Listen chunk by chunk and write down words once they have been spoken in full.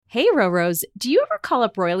Hey, Roros, do you ever call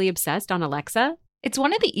up Royally Obsessed on Alexa? It's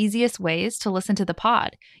one of the easiest ways to listen to the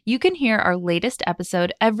pod. You can hear our latest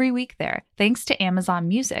episode every week there, thanks to Amazon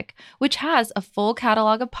Music, which has a full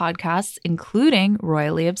catalog of podcasts, including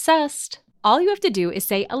Royally Obsessed. All you have to do is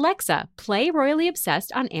say, Alexa, play Royally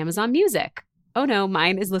Obsessed on Amazon Music. Oh no,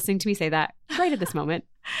 mine is listening to me say that right at this moment.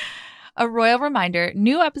 A royal reminder,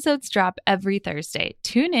 new episodes drop every Thursday.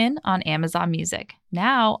 Tune in on Amazon Music.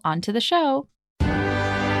 Now, on to the show.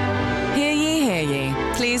 Hear ye, hear ye.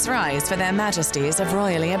 Please rise for their majesties of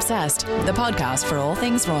Royally Obsessed, the podcast for all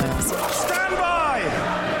things royals. Stand by!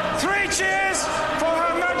 3 cheers for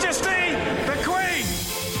Her Majesty, the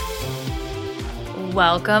Queen!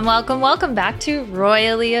 Welcome back to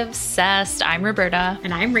Royally Obsessed. I'm Roberta.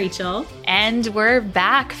 And I'm Rachel. And we're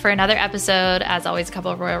back for another episode. As always, a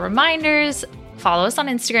couple of royal reminders. Follow us on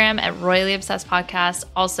Instagram at Royally Obsessed Podcast.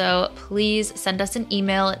 Also, please send us an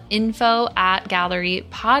email at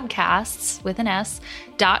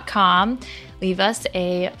info@gallerypodcasts.com. Leave us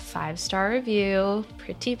a 5-star review,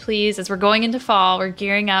 pretty please. As we're going into fall, we're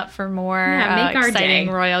gearing up for more exciting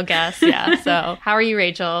royal guests. Yeah. So, how are you,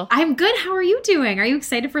 Rachel? I'm good. How are you doing? Are you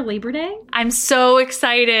excited for Labor Day? I'm so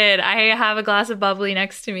excited. I have a glass of bubbly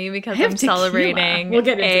next to me because I'm celebrating we'll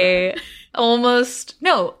get into it. Over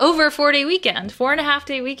 4-day weekend,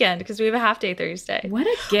 4.5-day weekend, because we have a half-day Thursday. What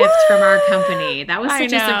a gift from our company. That was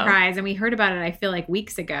such a surprise. And we heard about it, I feel like,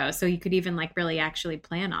 weeks ago. So you could even really actually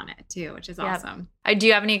plan on it too, which is awesome. Do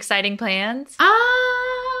you have any exciting plans?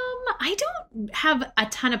 I don't have a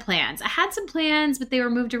ton of plans. I had some plans, but they were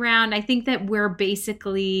moved around. I think that we're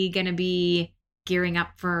basically going to be gearing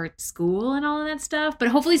up for school and all of that stuff, but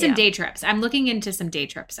hopefully some day trips. I'm looking into some day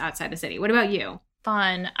trips outside the city. What about you?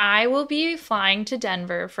 Fun. I will be flying to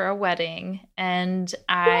Denver for a wedding, and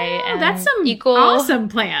I am that's some awesome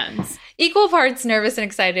plans. Equal parts nervous and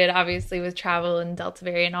excited, obviously, with travel and Delta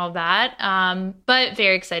variant and all of that. But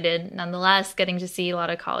very excited nonetheless, getting to see a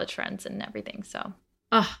lot of college friends and everything. So.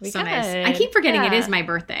 Oh, so nice. I keep forgetting it is my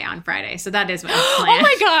birthday on Friday, so that is what I'm planning. Oh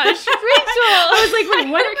my gosh, Rachel! I was like,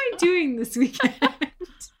 wait, what am I doing this weekend?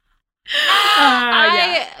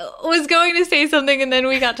 I was going to say something, and then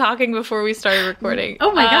we got talking before we started recording.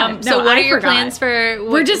 Oh my god! So what are your plans for?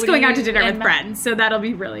 We're just going out to dinner with friends, so that'll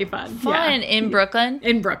be really fun. In Brooklyn.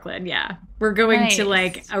 In Brooklyn, yeah. We're going to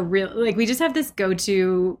a real we just have this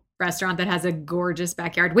go-to restaurant that has a gorgeous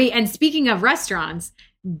backyard. Wait, and speaking of restaurants,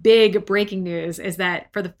 big breaking news is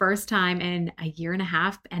that for the first time in a year and a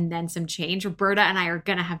half and then some change, Roberta and I are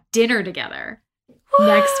gonna have dinner together.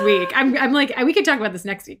 Next week. I'm like, we could talk about this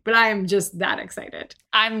next week, but I am just that excited.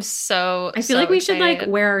 I feel like we excited. should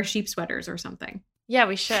wear our sheep sweaters or something. Yeah,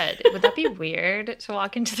 we should. Would that be weird to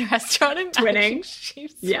walk into the restaurant and twinning?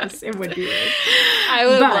 Yes, it would be weird. I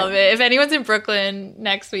would love it. If anyone's in Brooklyn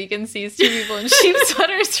next week and sees 2 people in sheep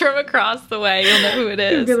sweaters from across the way, you'll know who it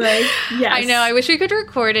is. You'll be like, yes. I know. I wish we could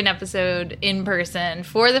record an episode in person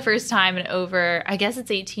for the first time in over, I guess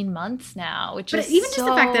it's 18 months now, which is even just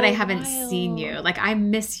the fact that I haven't wild. seen you, I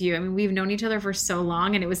miss you. I mean, we've known each other for so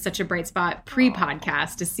long, and it was such a bright spot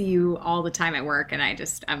pre-podcast to see you all the time at work. And I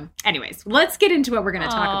just, anyways, let's get into what we're going to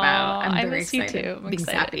talk about. I'm very excited. You too. I'm being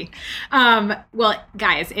excited. sappy. Well,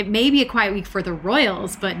 guys, it may be a quiet week for the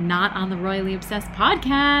royals, but not on the Royally Obsessed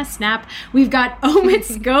podcast. Snap. We've got Omid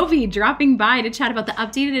Scobie dropping by to chat about the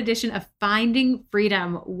updated edition of Finding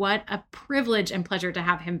Freedom. What a privilege and pleasure to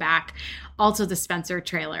have him back. Also, the Spencer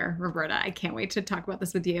trailer. Roberta, I can't wait to talk about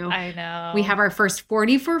this with you. I know. We have our first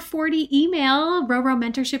 40 for 40 email, Roro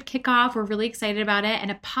mentorship kickoff. We're really excited about it. And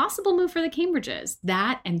a possible move for the Cambridges.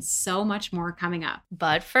 That and so much more coming up.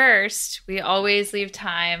 But first, we always leave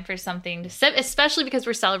time for something to sip, especially because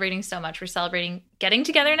we're celebrating so much. We're celebrating getting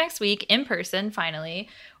together next week in person, finally.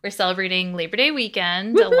 We're celebrating Labor Day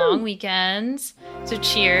weekend, a long weekend. So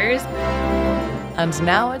cheers. And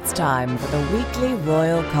now it's time for the weekly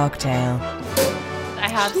royal cocktail. I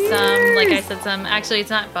have actually it's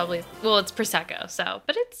not bubbly. Well, it's Prosecco,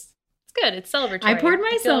 but it's good. It's celebratory. I poured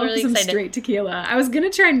myself some straight tequila. I was going to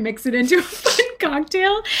try and mix it into a fun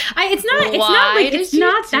cocktail. It's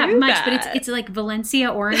not that much, but it's like Valencia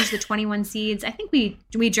orange, the 21 seeds. I think we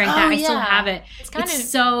drank that. I still have it. It's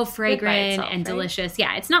so fragrant and delicious.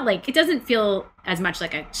 Yeah, it's not it doesn't feel as much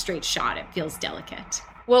like a straight shot. It feels delicate.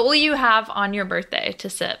 What will you have on your birthday to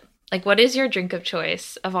sip? What is your drink of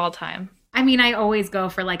choice of all time? I mean, I always go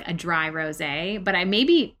for a dry rosé, but I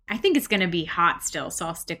think it's going to be hot still, so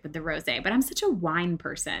I'll stick with the rosé. But I'm such a wine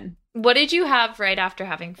person. What did you have right after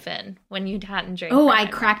having Finn when you hadn't drank? Oh, I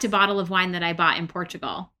cracked a bottle of wine that I bought in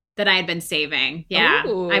Portugal that I had been saving. Yeah,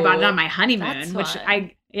 Ooh, I bought it on my honeymoon, so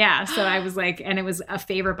I was and it was a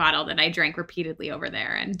favorite bottle that I drank repeatedly over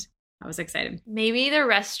there, and I was excited. Maybe the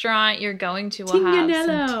restaurant you're going to will have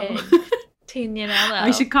some Tignanello.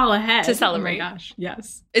 I should call ahead to celebrate. Oh my gosh,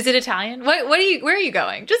 yes. Is it Italian? Where are you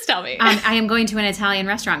going? Just tell me. I am going to an Italian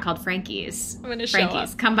restaurant called Frankie's. I'm going to show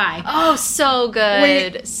Frankie's, up. come by. Oh, so good.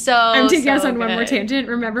 Wait, I'm taking us on one more good. tangent.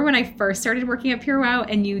 Remember when I first started working at Pure Wow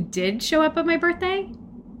and you did show up on my birthday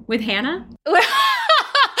with Hannah?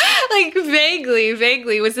 Like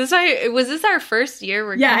vaguely. Was this our first year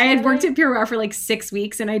working Yeah, I had together? worked at Pure Wow for like 6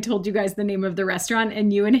 weeks and I told you guys the name of the restaurant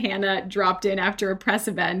and you and Hannah dropped in after a press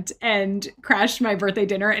event and crashed my birthday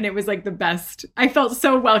dinner and it was like the best. I felt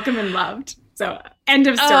so welcome and loved. So, end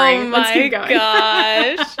of story. Oh Let's keep going.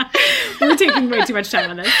 gosh. We're taking way too much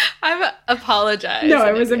time on this. I apologize. No,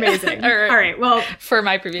 it was amazing. All right. Well, for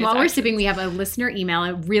my previous while we're actions. sipping, we have a listener email,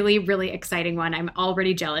 a really, really exciting one. I'm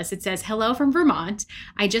already jealous. It says, hello from Vermont.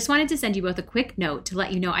 I just wanted to send you both a quick note to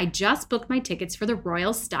let you know I just booked my tickets for the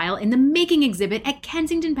Royal Style in the Making exhibit at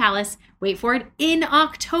Kensington Palace. Wait for it, in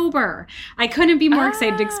October. I couldn't be more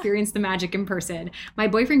excited to experience the magic in person. My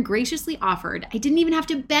boyfriend graciously offered. I didn't even have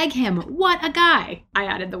to beg him. What a guy. I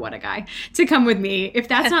added the what a guy to come with me. If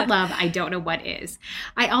that's not love, I don't know what is.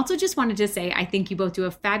 I also just wanted to say I think you both do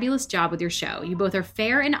a fabulous job with your show. You both are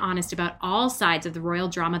fair and honest about all sides of the royal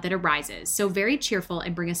drama that arises. So very cheerful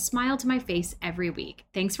and bring a smile to my face every week.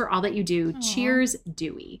 Thanks for all that you do. Aww. Cheers,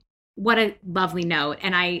 Dewey. What a lovely note.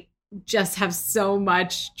 And I just have so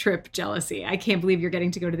much trip jealousy. I can't believe you're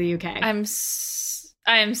getting to go to the UK. I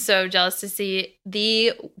am so jealous to see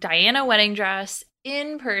the Diana wedding dress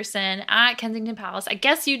in person at Kensington Palace. I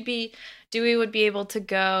guess Dewey would be able to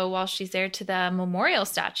go while she's there to the memorial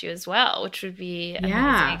statue as well, which would be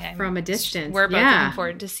amazing. From a distance. We're both looking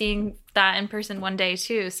forward to seeing that in person one day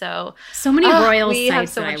too. So many royal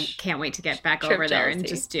sites that I can't wait to get back over there and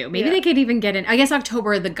just do. Maybe they could even get in. I guess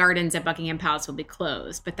October, the gardens at Buckingham Palace will be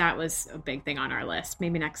closed, but that was a big thing on our list.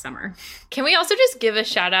 Maybe next summer. Can we also just give a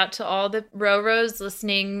shout out to all the Roros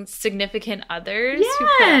listening significant others who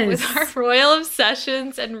put up with our royal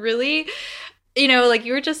obsessions and really, like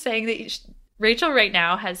you were just saying that Rachel right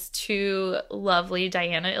now has 2 lovely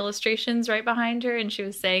Diana illustrations right behind her, and she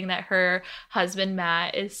was saying that her husband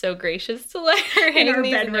Matt is so gracious to let her hang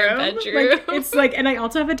these in her bedroom. It's like, and I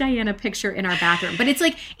also have a Diana picture in our bathroom, but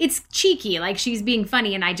it's cheeky, like she's being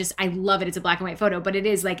funny, and I love it. It's a black and white photo, but it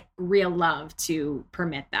is like real love to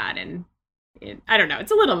permit that, and I don't know. It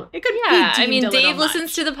could be deemed a little Dave much.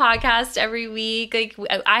 listens to the podcast every week. Like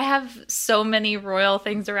I have so many royal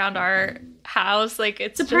things around our house. Like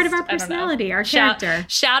it's a part of our personality, our character.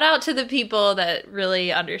 Shout out to the people that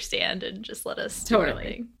really understand and just let us do our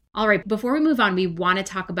thing. All right, before we move on, we want to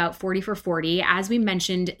talk about 40 for 40. As we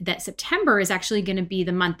mentioned, that September is actually going to be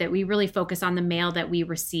the month that we really focus on the mail that we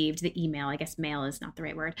received, the email. I guess mail is not the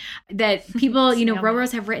right word. That people,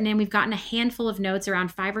 Roros have written in. We've gotten a handful of notes,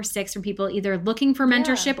 around 5 or 6, from people either looking for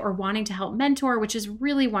mentorship or wanting to help mentor, which is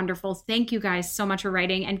really wonderful. Thank you guys so much for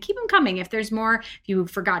writing, and keep them coming. If there's more, if you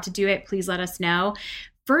forgot to do it, please let us know.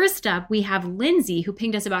 First up, we have Lindsay, who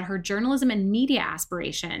pinged us about her journalism and media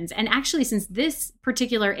aspirations. And actually, since this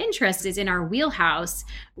particular interest is in our wheelhouse,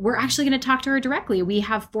 we're actually going to talk to her directly. We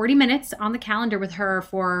have 40 minutes on the calendar with her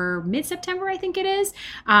for mid-September, I think it is.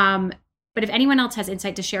 But if anyone else has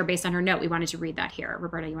insight to share based on her note, we wanted to read that here.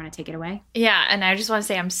 Roberta, you want to take it away? Yeah, and I just want to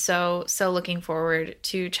say I'm so looking forward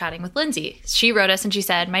to chatting with Lindsay. She wrote us and she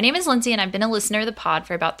said, "My name is Lindsay and I've been a listener of the pod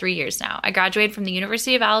for about 3 years now. I graduated from the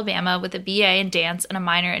University of Alabama with a BA in dance and a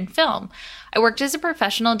minor in film. I worked as a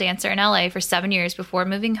professional dancer in LA for 7 years before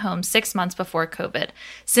moving home 6 months before COVID.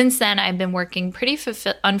 Since then, I've been working pretty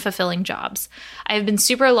unfulfilling jobs. I have been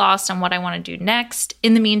super lost on what I want to do next.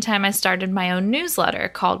 In the meantime, I started my own newsletter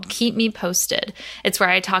called Keep Me Posted. It's where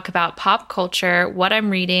I talk about pop culture, what I'm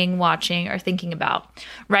reading, watching, or thinking about.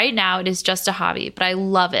 Right now, it is just a hobby, but I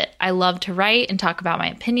love it. I love to write and talk about my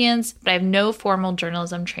opinions, but I have no formal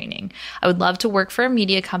journalism training. I would love to work for a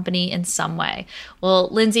media company in some way." Well,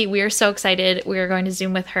 Lindsay, we are so excited. We are going to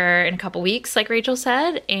Zoom with her in a couple weeks, like Rachel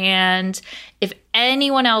said. And if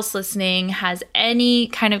anyone else listening has any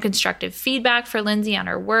kind of constructive feedback for Lindsay on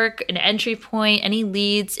her work, an entry point, any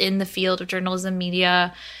leads in the field of journalism,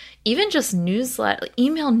 media, even just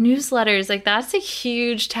email newsletters, like that's a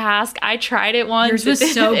huge task. I tried it once. Yours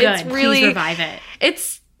was so good. It's really, please revive it.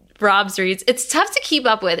 It's Rob's reads. It's tough to keep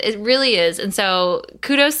up with. It really is. And so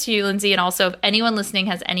kudos to you, Lindsay. And also if anyone listening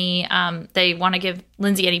has any, they want to give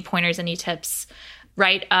Lindsay any pointers, any tips,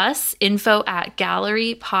 write us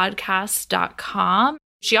info@gallerypodcast.com.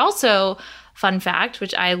 She also, fun fact,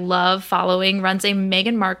 which I love following, runs a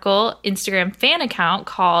Meghan Markle Instagram fan account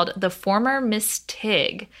called The Former Miss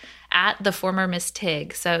Tig, @The Former Miss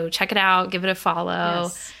Tig. So check it out, give it a follow.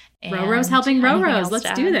 Yes. Roro's helping anything Roro's. else Let's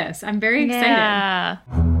to do add? this. I'm very excited. Yeah.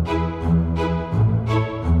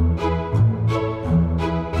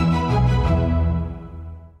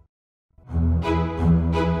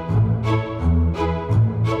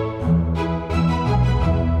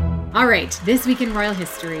 All right, this week in royal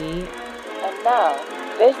history, And now,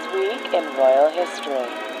 this week in royal history.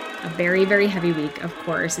 a very, very heavy week, of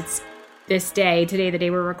course. It's this day, today, the day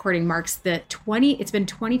we're recording, marks it's been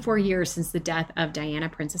 24 years since the death of Diana,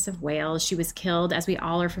 Princess of Wales. She was killed, as we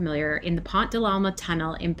all are familiar, in the Pont de l'Alma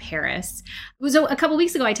tunnel in Paris. It was a couple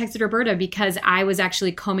weeks ago, I texted Roberta because I was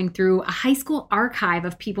actually combing through a high school archive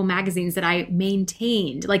of People magazines that I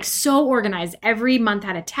maintained, like so organized. Every month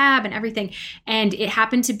had a tab and everything. And it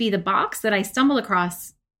happened to be the box that I stumbled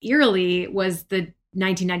across eerily was the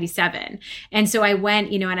 1997. And so I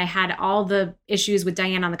went, and I had all the issues with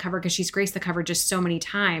Diana on the cover because she's graced the cover just so many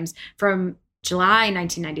times from July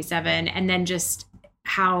 1997. And then just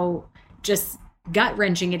how just gut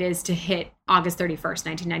wrenching it is to hit August 31st,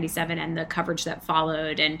 1997 and the coverage that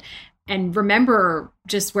followed and remember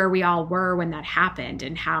just where we all were when that happened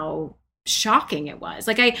and how shocking it was.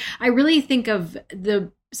 Like I really think of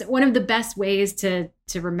one of the best ways to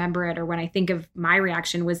remember it, or when I think of my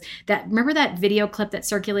reaction, was remember that video clip that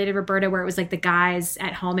circulated, Roberta, where it was like the guys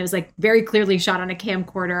at home, it was like very clearly shot on a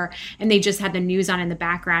camcorder and they just had the news on in the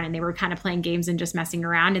background and they were kind of playing games and just messing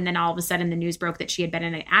around. And then all of a sudden the news broke that she had been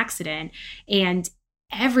in an accident, and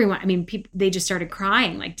everyone, people, they just started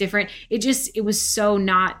crying like different. It was so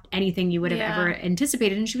not anything you would have ever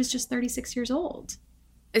anticipated. And she was just 36 years old.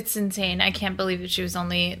 It's insane. I can't believe that she was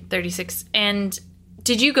only 36. And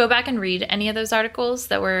did you go back and read any of those articles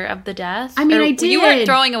that were of the death? I did. You weren't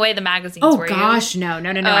throwing away the magazines, were you? Oh, gosh, no.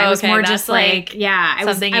 Oh, I was more that's just like I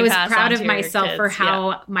was proud of myself for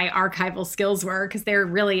how my archival skills were, because they're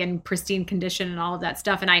really in pristine condition and all of that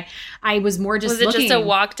stuff. And I was more just Was it just a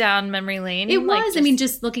walk down memory lane? It was.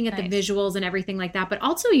 Just looking at the visuals and everything like that. But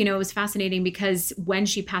also, it was fascinating because when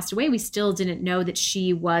she passed away, we still didn't know that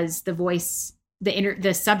she was the voice,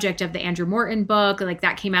 the subject of the Andrew Morton book, like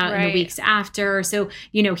that came out in the weeks after. So,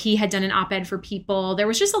 he had done an op-ed for People. There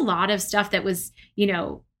was just a lot of stuff that was,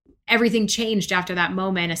 everything changed after that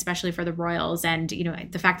moment, especially for the royals, and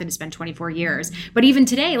the fact that it's been 24 years. But even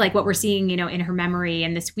today, like what we're seeing, in her memory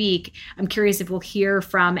and this week, I'm curious if we'll hear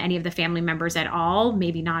from any of the family members at all.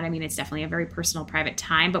 Maybe not. It's definitely a very personal, private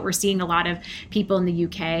time, but we're seeing a lot of people in the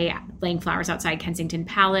UK laying flowers outside Kensington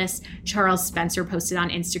Palace. Charles Spencer posted on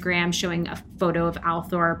Instagram showing a photo of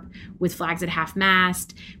Althorp with flags at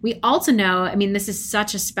half-mast. We also know, this is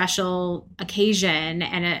such a special occasion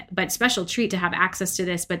but special treat to have access to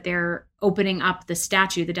this, but they're opening up the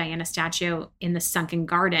statue, the Diana statue, in the sunken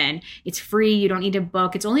garden. It's free. You don't need to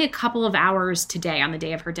book. It's only a couple of hours today on the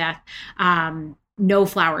day of her death. No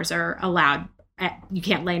flowers are allowed. You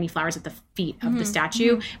can't lay any flowers at the feet of the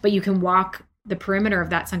statue, but you can walk the perimeter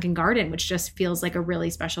of that sunken garden, which just feels like a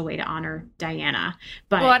really special way to honor Diana.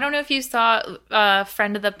 But I don't know if you saw a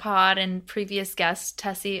friend of the pod and previous guest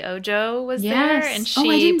Tessie Ojo was there, and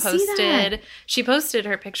she posted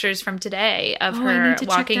her pictures from today of her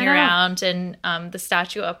walking around and the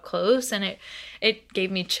statue up close, and it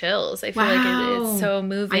gave me chills. I feel like it is so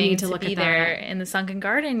moving to be there in the sunken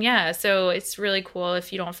garden. Yeah, so it's really cool.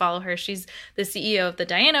 If you don't follow her, she's the CEO of the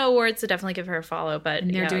Diana Awards, so definitely give her a follow. But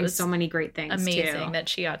they're doing so many great things. Amazing that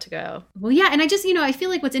she got to go. Well, yeah, and I just, I feel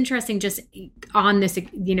like what's interesting just on this,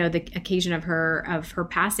 the occasion of her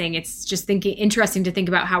passing, it's just interesting to think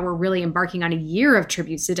about how we're really embarking on a year of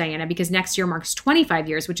tributes to Diana, because next year marks 25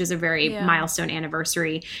 years, which is a very milestone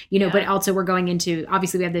anniversary, but also we're going into,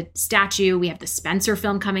 obviously we have the statue, we have the Spencer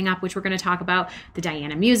film coming up, which we're going to talk about, the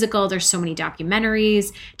Diana musical. There's so many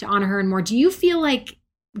documentaries to honor her and more. Do you feel like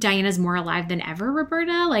Diana's more alive than ever,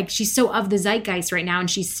 Roberta? Like, she's so of the zeitgeist right now, and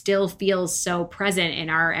she still feels so present in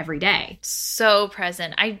our everyday. So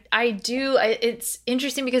present. I do. It's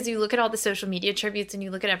interesting because you look at all the social media tributes and you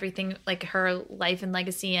look at everything, like her life and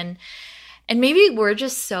legacy, and maybe we're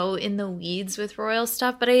just so in the weeds with royal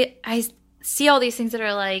stuff, but I see all these things that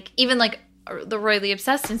are like, even like the Royally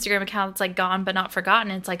Obsessed Instagram account, it's like gone but not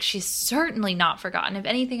forgotten. It's like, she's certainly not forgotten. If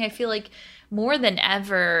anything, I feel like more than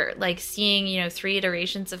ever, like seeing, 3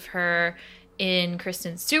 iterations of her in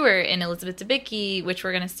Kristen Stewart, in Elizabeth Debicki, which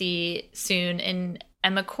we're going to see soon, in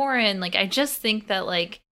Emma Corrin. Like, I just think that,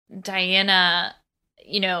 like, Diana,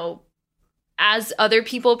 as other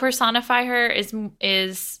people personify her,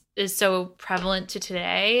 is so prevalent to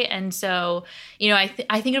today. And so, I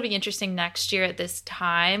think it'll be interesting next year at this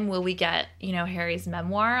time, will we get, Harry's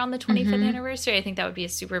memoir on the 25th anniversary? I think that would be a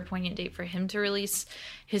super poignant date for him to release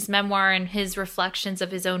his memoir and his reflections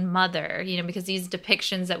of his own mother, because these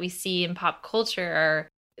depictions that we see in pop culture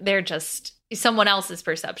they're just someone else's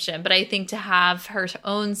perception. But I think to have her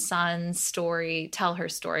own son's story, tell her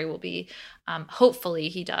story, will be, hopefully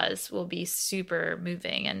he does, will be super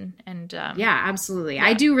moving. And yeah, absolutely. Yeah.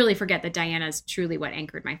 I do really forget that Diana is truly what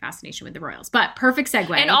anchored my fascination with the royals. But perfect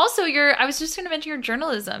segue. And also I was just going to mention your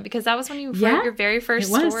journalism, because that was when you wrote your very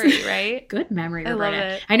first story, right? Good memory, Roberta. I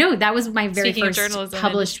love it. I know that was my very Speaking of first journalism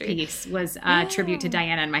published industry. piece was a tribute to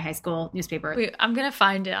Diana in my high school newspaper. Wait, I'm going to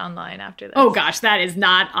find it online after this. Oh gosh, that is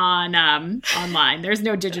not on online. There's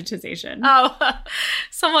no digitization. Oh,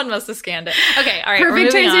 someone must have scanned it. Okay, all right.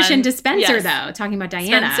 Perfect transition on. to Spencer, Yes. though, talking about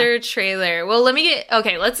Diana. Spencer trailer. Well,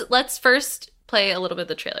 let's first play a little bit of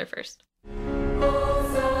the trailer first.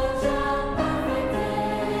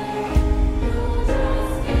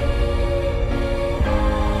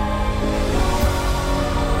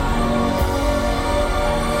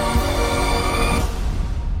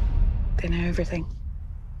 They know everything.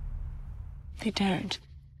 They don't.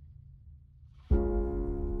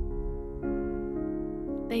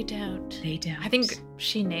 They don't. They don't. I think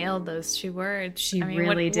she nailed those 2 words. She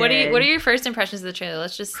really What did. are your first impressions of the trailer?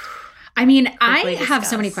 Let's just I mean, I quickly have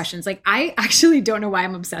so many discuss. questions. Like, I actually don't know why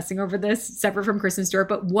I'm obsessing over this, separate from Kristen Stewart,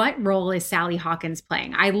 but what role is Sally Hawkins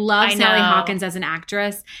playing? I love I Sally know. Hawkins as an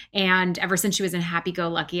actress, and ever since she was in Happy Go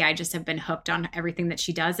Lucky, I just have been hooked on everything that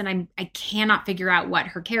she does, and I cannot figure out what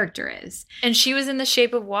her character is. And she was in The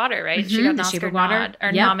Shape of Water, right? She Mhm, got an The Shape Oscar of Water.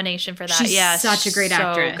 Yep. nomination for that. She's Yeah, such a great so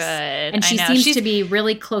actress. Good. And I she know. seems She's- to be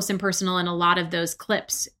really close and personal in a lot of those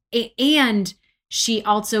clips. And she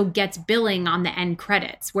also gets billing on the end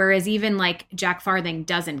credits, whereas even like Jack Farthing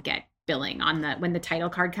doesn't get billing on when the title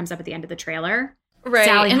card comes up at the end of the trailer. Right.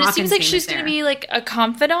 Sally and Hawkins' it seems like name she's is going to there. be like a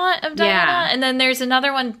confidant of Diana. Yeah. And then there's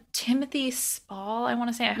another one, Timothy Spall, I want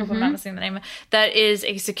to say. I hope I'm Mhm. not missing the name. That is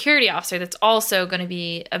a security officer that's also going to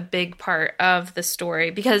be a big part of the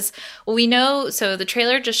story. Because we know, so the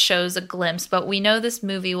trailer just shows a glimpse, but we know this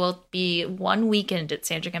movie will be 1 weekend at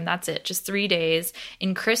Sandringham. That's it, just 3 days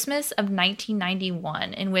in Christmas of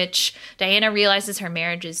 1991, in which Diana realizes her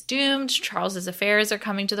marriage is doomed. Charles's affairs are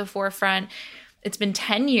coming to the forefront. It's been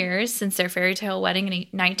 10 years since their fairy tale wedding in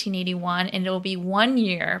 1981, and it will be 1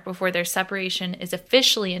 year before their separation is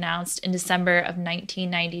officially announced in December of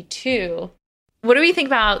 1992. What do we think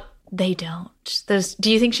about They Don't?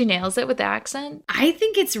 Do you think she nails it with the accent? I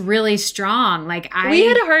think it's really strong. We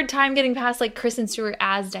had a hard time getting past like Kristen Stewart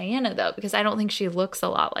as Diana, though, because I don't think she looks a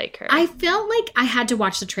lot like her. I felt like I had to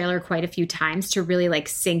watch the trailer quite a few times to really like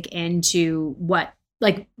sink into what,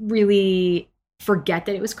 like, really forget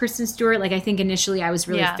that it was Kristen Stewart. Like, I think initially I was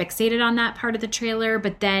really fixated on that part of the trailer,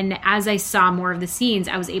 but then as I saw more of the scenes,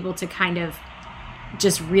 I was able to kind of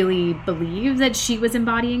just really believe that she was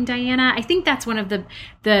embodying Diana. I think that's one of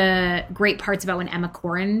the great parts about when Emma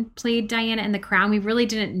Corrin played Diana in The Crown. We really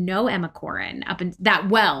didn't know Emma Corrin up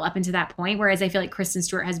until that point, whereas I feel like Kristen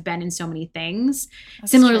Stewart has been in so many things.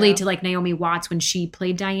 That's Similarly true. to like Naomi Watts when she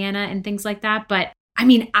played Diana and things like that. But I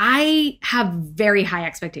mean, I have very high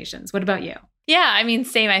expectations. What about you? Yeah, I mean,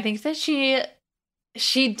 same. I think that she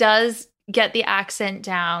does get the accent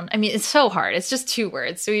down. I mean, it's so hard. It's just 2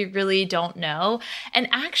 words, so we really don't know. And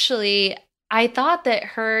actually, I thought that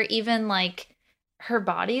even like her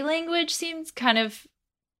body language seems kind of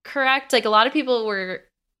correct. Like, a lot of people were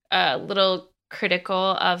a little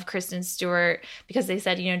critical of Kristen Stewart because they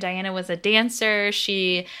said, Diana was a dancer.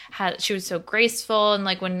 She was so graceful, and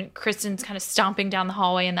like when Kristen's kind of stomping down the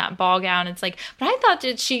hallway in that ball gown, it's like, but I thought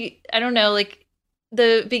I don't know, like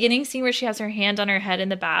the beginning scene where she has her hand on her head in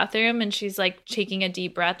the bathroom and she's like taking a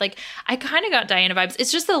deep breath, like I kind of got Diana vibes.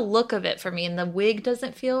 It's just the look of it for me, and the wig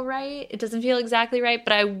doesn't feel right. It doesn't feel exactly right,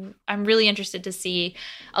 but I'm really interested to see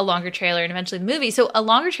a longer trailer and eventually the movie. So a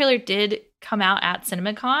longer trailer did come out at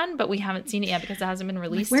CinemaCon, but we haven't seen it yet because it hasn't been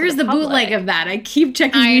released. Where's the public. bootleg of that? I keep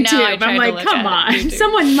checking I know, YouTube. I tried I'm to like, look come at it on on. YouTube.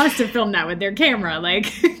 Someone must have filmed that with their camera. Like,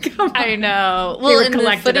 come on. I know. They Well, were and the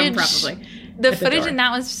collected them footage, probably. the at the footage door. in that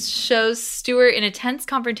one shows Stewart in a tense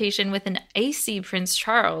confrontation with an AC Prince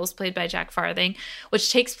Charles, played by Jack Farthing,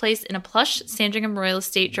 which takes place in a plush Sandringham Royal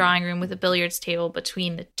Estate drawing room with a billiards table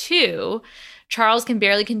between the two. Charles can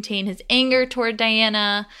barely contain his anger toward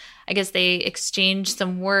Diana. I guess they exchange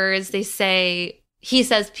some words. He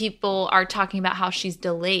says people are talking about how she's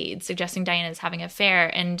delayed, suggesting Diana is having an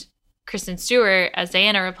affair. And Kristen Stewart, as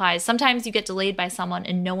Diana, replies, "Sometimes you get delayed by someone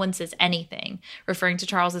and no one says anything," referring to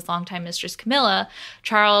Charles's longtime mistress, Camilla.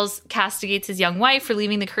 Charles castigates his young wife for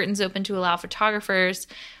leaving the curtains open to allow photographers,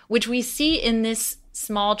 which we see in this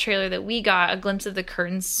small trailer that we got, a glimpse of the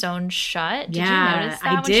curtains sewn shut. Did you notice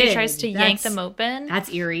that when did. she tries to yank them open? That's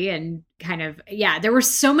eerie and kind of, there were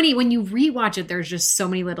so many, when you rewatch it, there's just so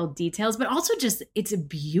many little details, but also just, it's a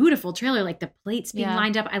beautiful trailer, like the plates being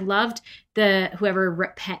lined up. I loved the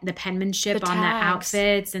penmanship on the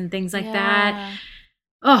outfits and things like that.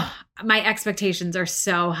 Oh, my expectations are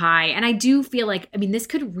so high. And I do feel like, I mean, this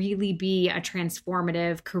could really be a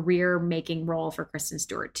transformative career-making role for Kristen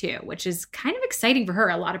Stewart too, which is kind of exciting for her.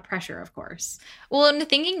 A lot of pressure, of course. Well, and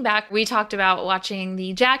thinking back, we talked about watching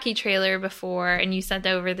the Jackie trailer before, and you sent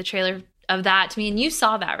over the trailer of that to me, and you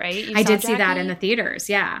saw that, right? I did see that in the theaters,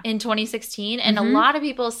 in 2016. And a lot of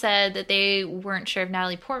people said that they weren't sure if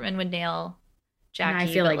Natalie Portman would nail Jackie. And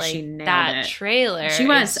I feel like she nailed that it. Trailer. She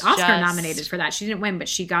was Oscar nominated for that. She didn't win, but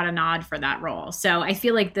she got a nod for that role. So I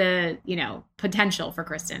feel like the, potential for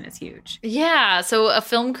Kristen is huge. Yeah. So a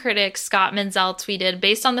film critic, Scott Menzel, tweeted,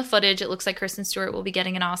 based on the footage, it looks like Kristen Stewart will be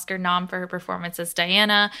getting an Oscar nom for her performance as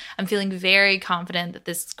Diana. I'm feeling very confident that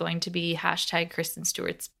this is going to be #Kristen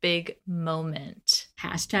Stewart's big moment.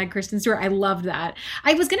 #Kristen Stewart. I love that.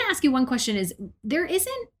 I was going to ask you one question is, there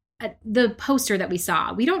isn't the poster that we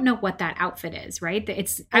saw, we don't know what that outfit is, right?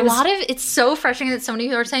 It's so frustrating that so many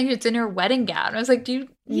people are saying it's in her wedding gown. I was like, do you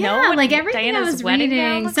know what like everything Diana's I was wedding reading,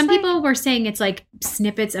 gown looks some like? people were saying it's like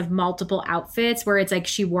snippets of multiple outfits where it's like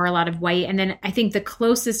she wore a lot of white. And then I think the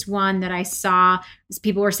closest one that I saw is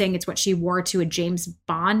people were saying it's what she wore to a James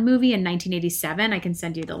Bond movie in 1987. I can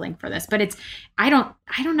send you the link for this, but I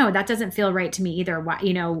don't know. That doesn't feel right to me either.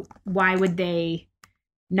 Why would they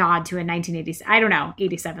nod to a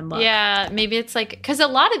 87 look? Yeah, maybe it's like, because a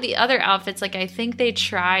lot of the other outfits, like I think they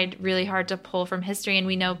tried really hard to pull from history, and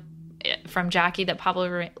we know from Jackie that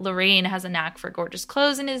Pablo Larraín has a knack for gorgeous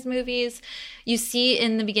clothes in his movies. You see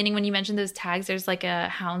in the beginning when you mentioned those tags, there's like a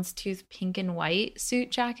houndstooth pink and white suit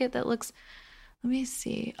jacket that looks, let me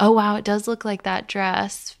see. Oh wow, it does look like that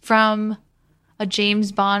dress from a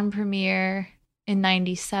James Bond premiere in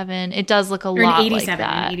 97. It does look a lot like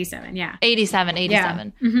that. 87, yeah. 87. Yeah.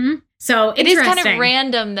 Mm-hmm. So it is kind of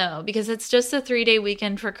random though, because it's just a 3-day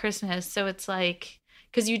weekend for Christmas. So it's like,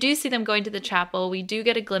 because you do see them going to the chapel. We do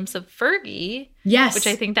get a glimpse of Fergie. Yes. Which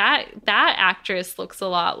I think that actress looks a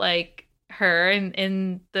lot like her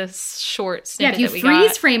in the short snippet that we got. If you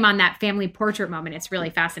freeze frame on that family portrait moment, it's really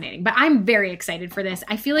fascinating. But I'm very excited for this.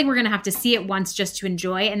 I feel like we're going to have to see it once just to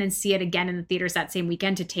enjoy, and then see it again in the theaters that same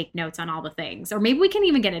weekend to take notes on all the things. Or maybe we can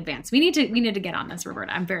even get advanced. We need to get on this,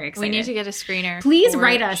 Roberta. I'm very excited. We need to get a screener. Please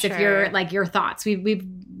write us if you're like your thoughts.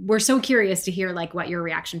 We're so curious to hear like what your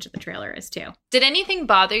reaction to the trailer is too. Did anything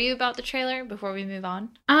bother you about the trailer before we move on?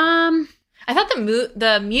 I thought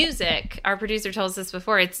the music, our producer told us this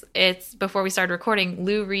before, it's before we started recording,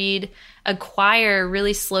 Lou Reed, a choir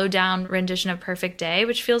really slowed down rendition of Perfect Day,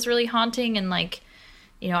 which feels really haunting, and like,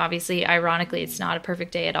 obviously, ironically, it's not a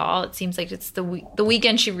perfect day at all. It seems like it's the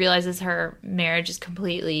weekend she realizes her marriage is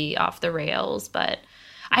completely off the rails. But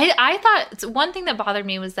I thought one thing that bothered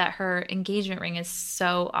me was that her engagement ring is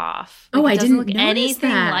so off. Like, I didn't look anything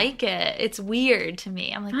that. like it. It's weird to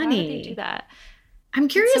me. I'm like, why would they do that? I'm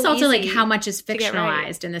curious so also like easy how much is to get fictionalized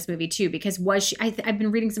right. in this movie too, because was she, I've been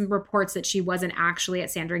reading some reports that she wasn't actually at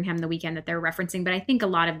Sandringham the weekend that they're referencing, but I think a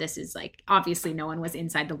lot of this is like, obviously no one was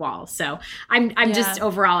inside the walls. So I'm just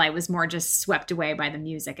overall, I was more just swept away by the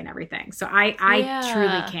music and everything. So I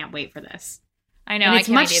truly can't wait for this. I know. And it's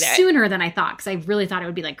I can't much either. sooner than I thought, because I really thought it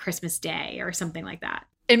would be like Christmas Day or something like that.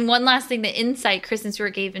 And one last thing, the insight Kristen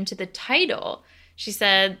Stewart gave into the title. She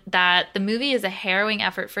said that the movie is a harrowing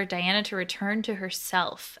effort for Diana to return to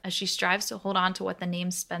herself as she strives to hold on to what the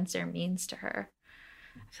name Spencer means to her.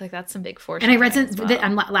 I feel like that's some big foreshadowing. And I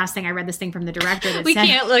read last thing, I read this thing from the director that we said,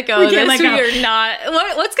 can't let go of this. We are not.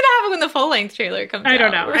 What's going to happen when the full-length trailer comes out?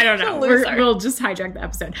 I don't know. We'll just hijack the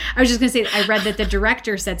episode. I was just going to say, I read that the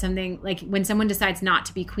director said something like, when someone decides not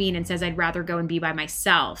to be queen and says, I'd rather go and be by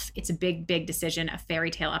myself, it's a big, big decision, a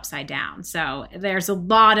fairy tale upside down. So there's a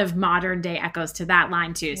lot of modern day echoes to that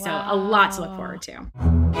line too. So a lot to look forward to.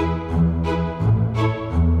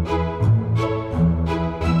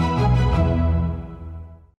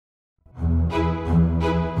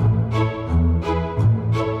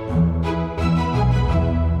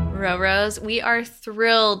 Rose, we are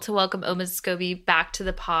thrilled to welcome Omid Scobie back to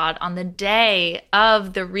the pod on the day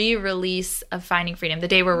of the re-release of Finding Freedom. The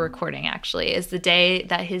day we're recording, actually, is the day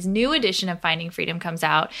that his new edition of Finding Freedom comes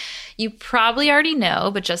out. You probably already know,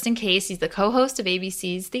 but just in case, he's the co-host of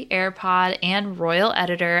ABC's The AirPod and royal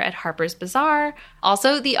editor at Harper's Bazaar.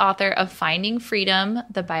 Also the author of Finding Freedom,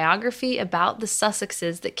 the biography about the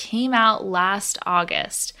Sussexes that came out last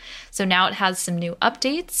August. So now it has some new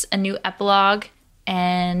updates, a new epilogue,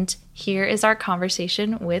 and here is our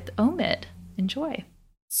conversation with Omid. Enjoy.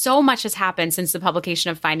 So much has happened since the publication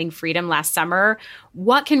of Finding Freedom last summer.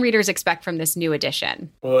 What can readers expect from this new edition?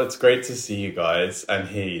 Well, it's great to see you guys and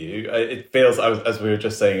hear you. It feels, as we were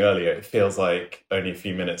just saying earlier, it feels like only a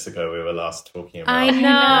few minutes ago we were last talking about I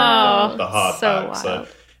know. the hardback. So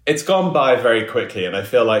it's gone by very quickly, and I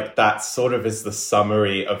feel like that sort of is the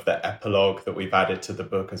summary of the epilogue that we've added to the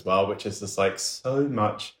book as well, which is just like so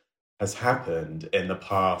much has happened in the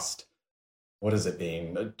past. What has it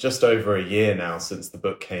been? Just over a year now since the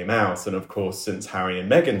book came out. And of course, since Harry and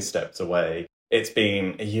Meghan stepped away, it's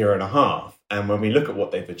been a year and a half. And when we look at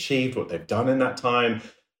what they've achieved, what they've done in that time,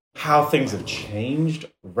 how things have changed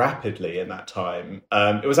rapidly in that time,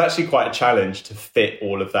 it was actually quite a challenge to fit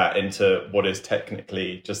all of that into what is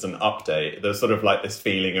technically just an update. There's sort of like this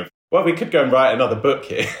feeling of, well, we could go and write another book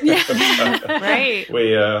here. Yeah. Right.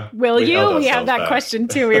 Will you? We have that question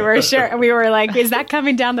too. We were sure. We were like, is that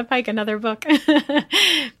coming down the pike, another book?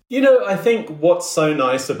 You know, I think what's so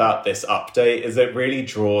nice about this update is it really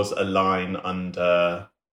draws a line under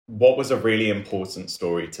what was a really important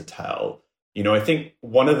story to tell. You know, I think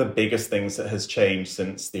one of the biggest things that has changed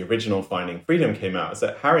since the original Finding Freedom came out is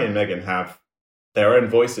that Harry and Meghan have their own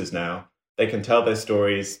voices now. They can tell their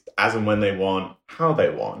stories as and when they want, how they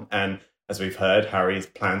want. And as we've heard, Harry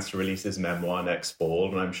plans to release his memoir next fall,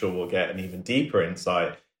 and I'm sure we'll get an even deeper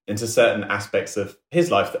insight into certain aspects of his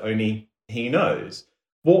life that only he knows.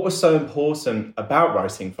 What was so important about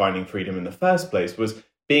writing Finding Freedom in the first place was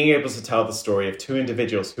being able to tell the story of two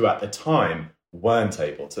individuals who at the time weren't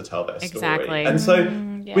able to tell their story. Exactly. And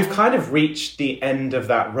so we've kind of reached the end of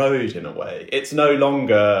that road in a way. It's no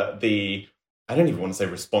longer I don't even want to say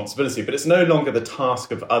responsibility, but it's no longer the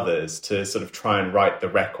task of others to sort of try and write the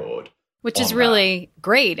record. Which is really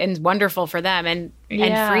great and wonderful for them and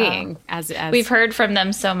freeing. As we've heard from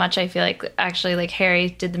them so much. I feel like actually like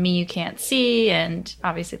Harry did the Me You Can't See and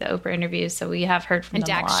obviously the Oprah interviews. So we have heard from them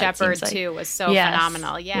Dax a lot. Shepard too was so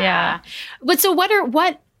phenomenal. Yeah. But so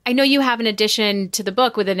what I know you have an addition to the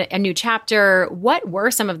book with a new chapter. What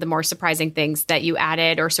were some of the more surprising things that you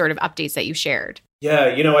added or sort of updates that you shared?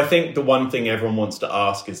 Yeah, you know, I think the one thing everyone wants to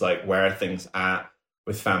ask is like, where are things at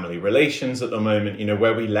with family relations at the moment? You know,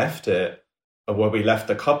 where we left it, or where we left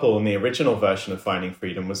the couple in the original version of Finding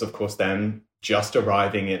Freedom was, of course, them just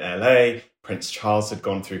arriving in LA. Prince Charles had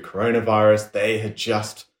gone through coronavirus. They had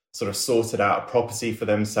just sort of sorted out a property for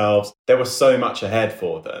themselves. There was so much ahead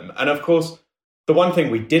for them. And of course, the one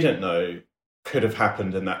thing we didn't know could have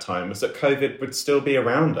happened in that time was that COVID would still be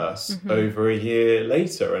around us over a year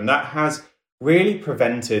later. And that has really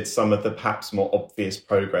prevented some of the perhaps more obvious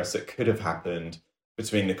progress that could have happened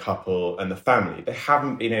between the couple and the family. They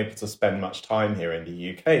haven't been able to spend much time here in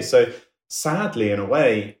the UK. So sadly, in a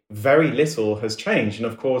way, very little has changed. And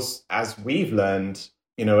of course, as we've learned,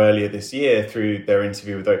 you know, earlier this year through their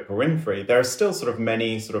interview with Oprah Winfrey, there are still sort of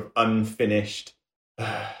many sort of unfinished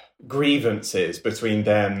grievances between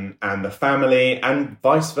them and the family, and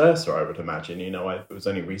vice versa, I would imagine. You know, it was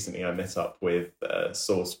only recently I met up with a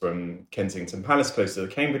source from Kensington Palace, close to the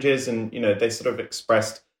Cambridges, and, you know, they sort of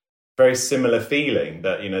expressed very similar feeling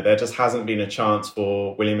that, you know, there just hasn't been a chance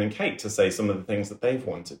for William and Kate to say some of the things that they've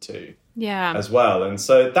wanted to as well. And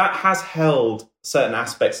so that has held certain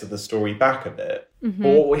aspects of the story back a bit.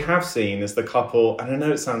 But what we have seen is the couple, and I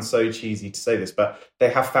know it sounds so cheesy to say this, but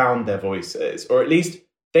they have found their voices, or at least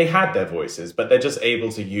they had their voices, but they're just able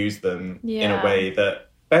to use them in a way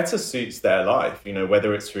that better suits their life, you know,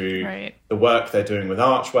 whether it's through the work they're doing with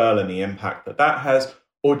Archewell and the impact that that has,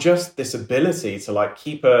 or just this ability to like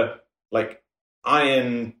keep a like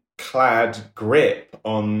ironclad grip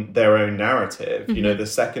on their own narrative. You know, the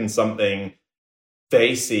second something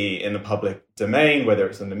they see in the public domain, whether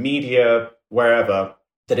it's in the media, wherever,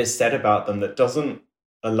 that is said about them that doesn't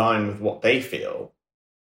align with what they feel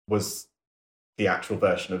was the actual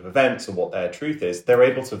version of events or what their truth is, they're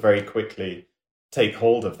able to very quickly take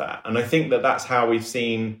hold of that. And I think that that's how we've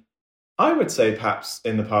seen, I would say perhaps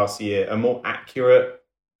in the past year, a more accurate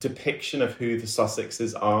depiction of who the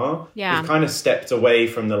Sussexes are. We've kind of stepped away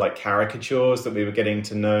from the like caricatures that we were getting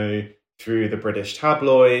to know through the British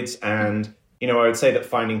tabloids. And, you know, I would say that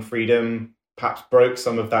Finding Freedom perhaps broke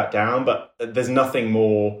some of that down, but there's nothing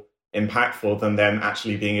more impactful than them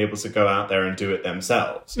actually being able to go out there and do it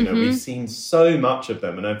themselves. You know, we've seen so much of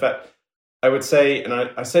them. And in fact, I would say, and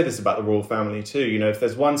I say this about the royal family too, you know, if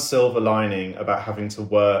there's one silver lining about having to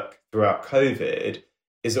work throughout COVID,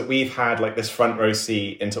 is that we've had like this front row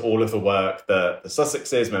seat into all of the work that the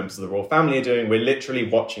Sussexes, members of the royal family are doing. We're literally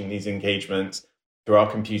watching these engagements through our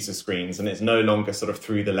computer screens, and it's no longer sort of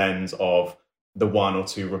through the lens of the one or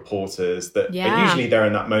two reporters that but usually they're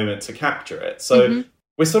in that moment to capture it. So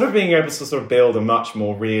we're sort of being able to sort of build a much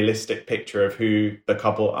more realistic picture of who the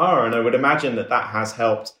couple are. And I would imagine that has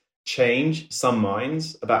helped change some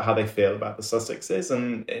minds about how they feel about the Sussexes,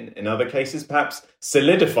 and in other cases perhaps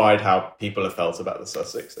solidified how people have felt about the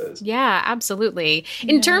Sussexes. Yeah, absolutely.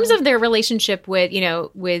 In terms of their relationship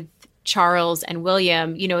with Charles and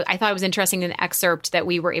William, I thought it was interesting in an excerpt that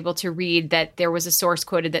we were able to read that there was a source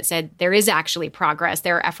quoted that said there is actually progress.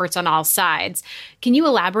 There are efforts on all sides. Can you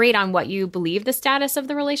elaborate on what you believe the status of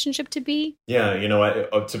the relationship to be? Yeah,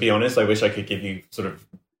 to be honest, I wish I could give you sort of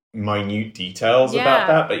minute details about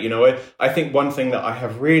that. But, I think one thing that I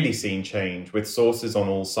have really seen change with sources on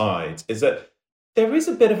all sides is that there is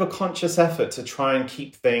a bit of a conscious effort to try and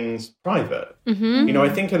keep things private. Mm-hmm. I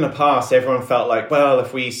think in the past, everyone felt like, well,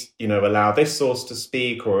 if we, allow this source to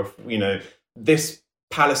speak, or if, this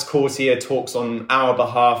palace courtier talks on our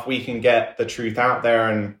behalf, we can get the truth out there,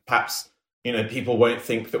 and perhaps, people won't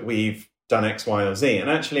think that we've done X, Y, or Z. And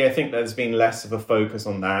actually, I think there's been less of a focus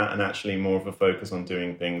on that, and actually more of a focus on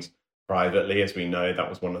doing things privately. As we know, that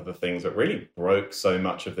was one of the things that really broke so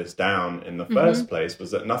much of this down in the first place,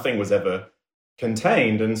 was that nothing was ever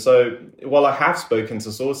contained. And so while I have spoken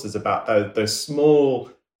to sources about those small,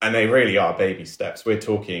 and they really are baby steps, we're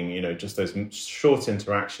talking, just those short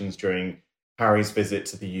interactions during Harry's visit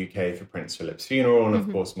to the UK for Prince Philip's funeral, and of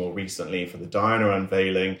course more recently for the Diana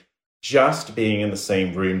unveiling, just being in the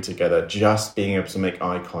same room together, just being able to make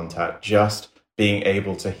eye contact, just being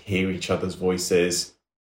able to hear each other's voices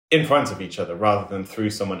in front of each other rather than through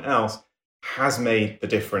someone else, has made the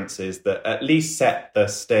differences that at least set the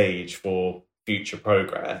stage for future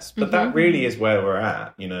progress. But that really is where we're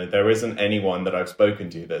at. There isn't anyone that I've spoken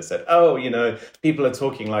to that said, oh, people are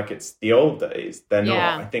talking like it's the old days. They're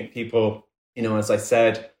not. I think people, as I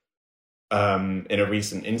said in a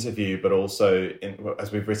recent interview, but also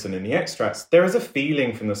as we've written in the extracts, there is a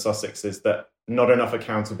feeling from the Sussexes that not enough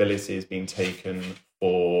accountability is being taken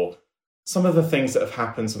for some of the things that have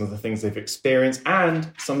happened, some of the things they've experienced,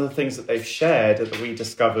 and some of the things that they've shared that we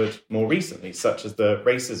discovered more recently, such as the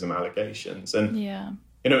racism allegations. And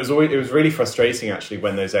it was really frustrating actually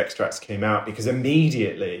when those extracts came out, because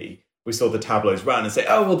immediately we saw the tabloids run and say,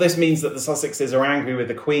 oh, well, this means that the Sussexes are angry with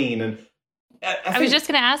the Queen. And I was just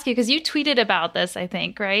going to ask you, because you tweeted about this, I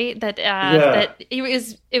think, right? That that it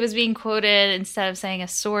was being quoted, instead of saying a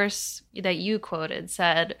source that you quoted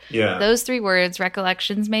said, those three words,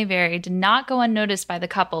 recollections may vary, did not go unnoticed by the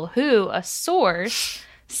couple, who, a source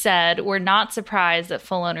said, were not surprised that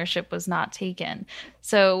full ownership was not taken.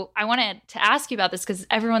 So I wanted to ask you about this, because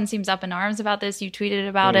everyone seems up in arms about this. You tweeted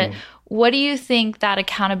about it. What do you think that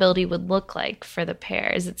accountability would look like for the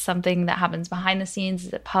pair? Is it something that happens behind the scenes?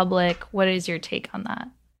 Is it public? What is your take on that?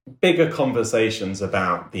 Bigger conversations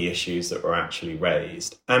about the issues that were actually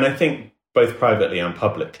raised. And I think both privately and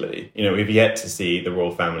publicly, we've yet to see the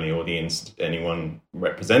royal family or anyone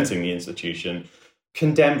representing the institution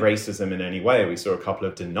condemn racism in any way. We saw a couple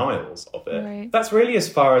of denials of it. Right. That's really as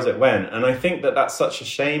far as it went. And I think that that's such a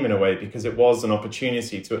shame in a way, because it was an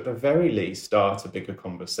opportunity to, at the very least, start a bigger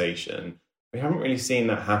conversation. We haven't really seen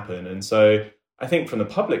that happen. And so I think from the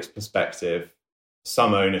public's perspective,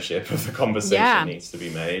 some ownership of the conversation needs to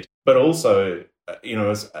be made. But also,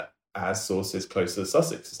 as sources close to the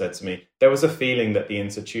Sussex said to me, there was a feeling that the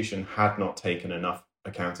institution had not taken enough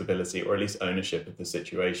accountability, or at least ownership of the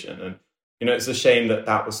situation. And it's a shame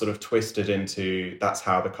that was sort of twisted into that's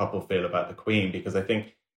how the couple feel about the Queen, because I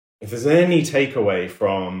think if there's any takeaway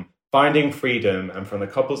from Finding Freedom and from the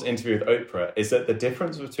couple's interview with Oprah, is that the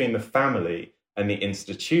difference between the family and the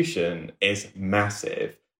institution is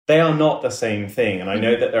massive. They are not the same thing. And I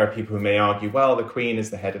know that there are people who may argue, well, the Queen is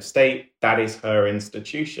the head of state, that is her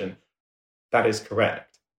institution. That is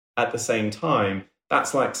correct. At the same time,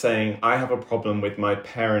 that's like saying I have a problem with my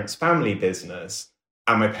parents' family business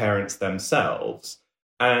and my parents themselves.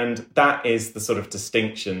 And that is the sort of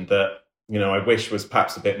distinction that, I wish was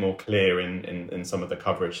perhaps a bit more clear in some of the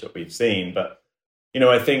coverage that we've seen. But,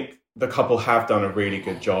 I think the couple have done a really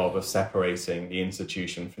good job of separating the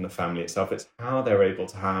institution from the family itself. It's how they're able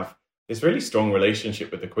to have this really strong relationship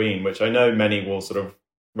with the Queen, which I know many will sort of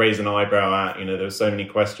raise an eyebrow at. There were so many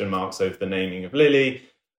question marks over the naming of Lily,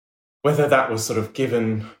 whether that was sort of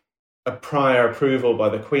given a prior approval by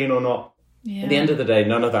the Queen or not. At the end of the day,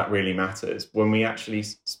 none of that really matters when we actually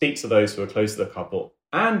speak to those who are close to the couple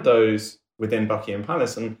and those within Buckingham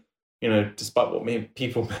Palace. And, despite what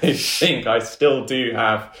people may think, I still do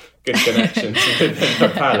have good connections within the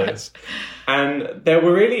palace. And there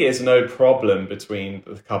really is no problem between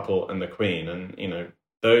the couple and the Queen. And,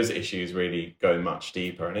 those issues really go much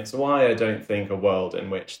deeper. And it's why I don't think a world in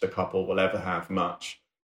which the couple will ever have much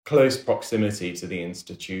close proximity to the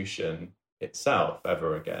institution itself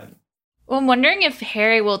ever again. Well, I'm wondering if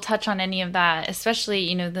Harry will touch on any of that,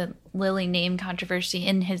 especially, the Lily name controversy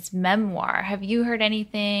in his memoir. Have you heard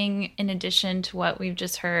anything in addition to what we've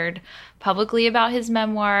just heard publicly about his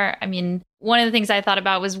memoir? I mean, one of the things I thought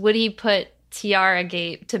about was, would he put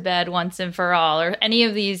Tiaragate to bed once and for all, or any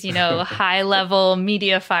of these, high-level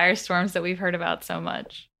media firestorms that we've heard about so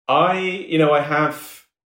much? I have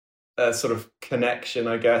a sort of connection,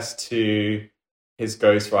 I guess, to his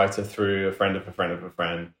ghostwriter through a friend of a friend of a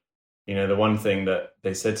friend. The one thing that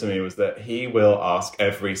they said to me was that he will ask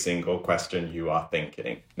every single question you are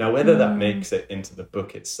thinking. Now, whether that makes it into the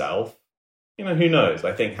book itself, who knows?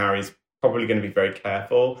 I think Harry's probably going to be very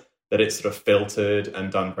careful that it's sort of filtered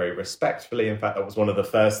and done very respectfully. In fact, that was one of the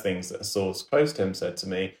first things that a source close to him said to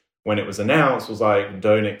me when it was announced, was like,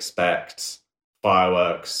 don't expect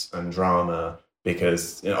fireworks and drama,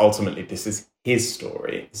 because ultimately this is his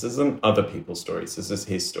story. This isn't other people's stories. This is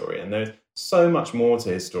his story. And there's so much more to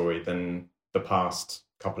his story than the past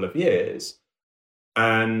couple of years.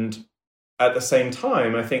 And at the same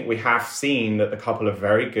time, I think we have seen that the couple are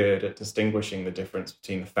very good at distinguishing the difference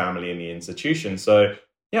between the family and the institution. So,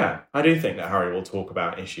 yeah, I do think that Harry will talk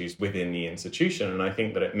about issues within the institution. And I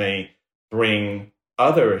think that it may bring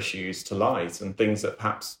other issues to light and things that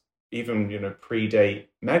perhaps even, predate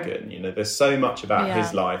Meghan. There's so much about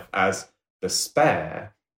his life as the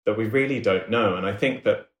Spare that we really don't know. And I think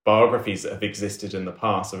that biographies that have existed in the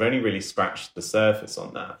past have only really scratched the surface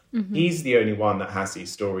on that. Mm-hmm. He's the only one that has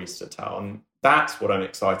these stories to tell. And that's what I'm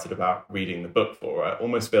excited about reading the book for. I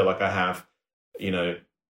almost feel like I have,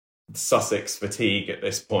 Sussex fatigue at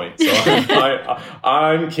this point. So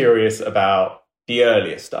I'm curious about the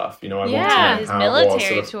earlier stuff. I want to know his how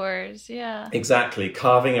military tours. Yeah. Exactly.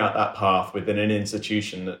 Carving out that path within an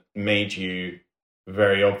institution that made you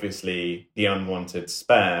very obviously the unwanted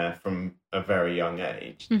Spare from a very young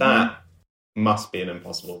age. Mm-hmm. That must be an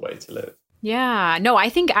impossible way to live. Yeah, no, I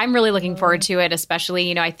think I'm really looking forward to it,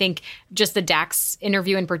 especially, I think just the Dax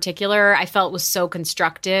interview in particular, I felt was so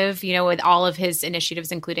constructive, with all of his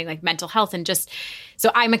initiatives, including like mental health and just, so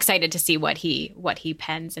I'm excited to see what he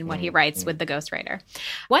pens and what he writes with the ghostwriter.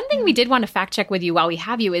 One thing we did want to fact check with you while we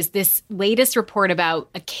have you is this latest report about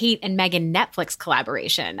a Kate and Meghan Netflix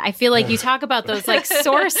collaboration. I feel like you talk about those like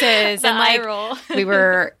sources and like we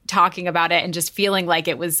were talking about it and just feeling like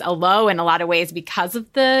it was a low in a lot of ways because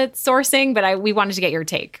of the sourcing. But we wanted to get your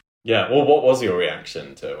take. Yeah, well, what was your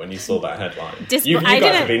reaction to it when you saw that headline? You guys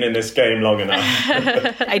have been in this game long enough.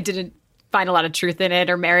 I didn't find a lot of truth in it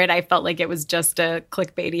or merit. I felt like it was just a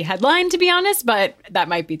clickbaity headline, to be honest, but that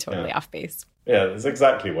might be totally off base. Yeah, that's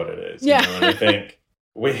exactly what it is. And I think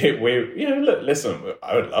we listen,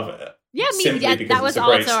 I would love it. Yeah, that was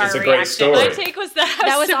also our reaction. Story. My take was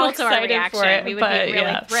that was also our reaction. We would be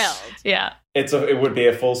really thrilled. Yeah. It would be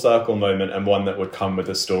a full circle moment and one that would come with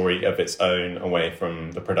a story of its own away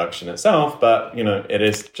from the production itself. But, it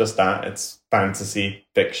is just that. It's fantasy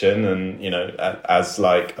fiction. And, as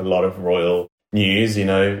like a lot of royal news,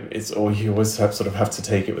 it's all you always have to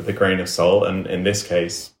take it with a grain of salt. And in this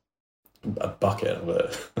case, a bucket of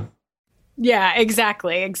it. Yeah,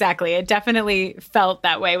 exactly. It definitely felt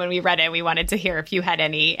that way when we read it. We wanted to hear if you had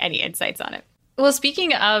any insights on it. Well,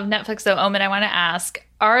 speaking of Netflix, though, Omen, I want to ask,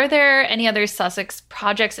 are there any other Sussex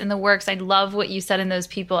projects in the works? I love what you said in those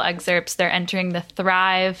People excerpts. They're entering the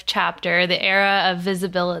Thrive chapter, the era of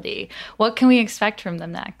visibility. What can we expect from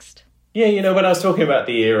them next? Yeah, when I was talking about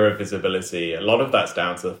the era of visibility, a lot of that's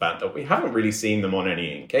down to the fact that we haven't really seen them on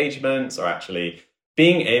any engagements or actually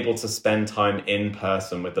being able to spend time in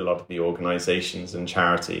person with a lot of the organizations and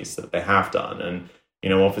charities that they have done. And,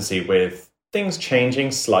 obviously with things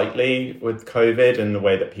changing slightly with COVID and the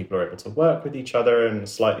way that people are able to work with each other in a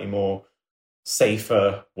slightly more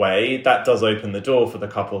safer way, that does open the door for the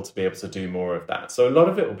couple to be able to do more of that. So a lot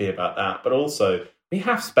of it will be about that. But also we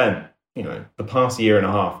have spent, the past year and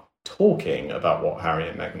a half talking about what Harry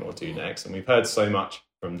and Meghan will do next. And we've heard so much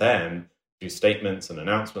from them through statements and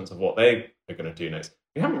announcements of what they are going to do next.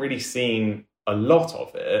 We haven't really seen a lot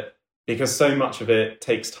of it because so much of it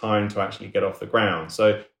takes time to actually get off the ground.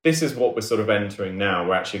 So this is what we're sort of entering now.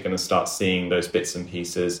 We're actually going to start seeing those bits and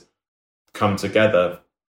pieces come together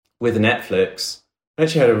with Netflix. I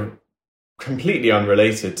actually had a completely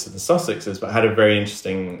unrelated to the Sussexes, but had a very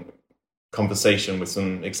interesting conversation with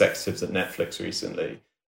some executives at Netflix recently.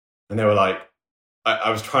 And they were like,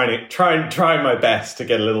 I was trying my best to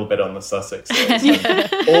get a little bit on the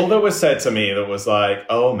Sussexes. All that was said to me that was like,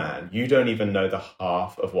 oh man, you don't even know the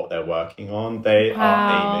half of what they're working on. They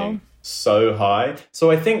are aiming so high.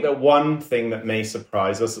 So I think that one thing that may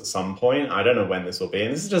surprise us at some point, I don't know when this will be,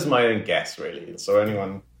 and this is just my own guess really, so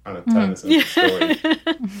anyone kind of turn this into a story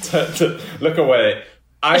to look away.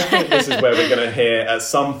 I think this is where we're going to hear at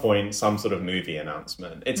some point some sort of movie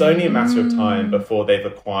announcement. It's only a matter of time before they've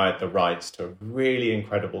acquired the rights to a really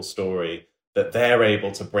incredible story that they're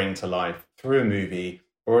able to bring to life through a movie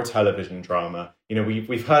or a television drama. You know,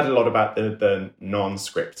 we've heard a lot about the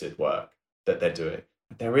non-scripted work that they're doing.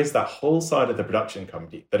 But there is that whole side of the production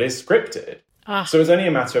company that is scripted. So it's only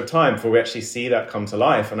a matter of time before we actually see that come to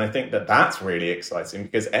life. And I think that that's really exciting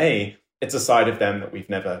because A, it's a side of them that we've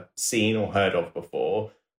never seen or heard of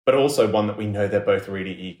before, but also one that we know they're both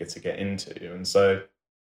really eager to get into. And so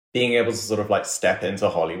being able to sort of like step into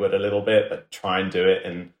Hollywood a little bit, but try and do it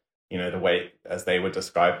in, you know, the way, as they would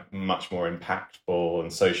describe, much more impactful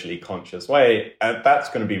and socially conscious way, that's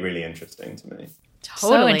going to be really interesting to me.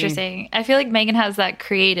 Totally. So interesting. I feel like Megan has that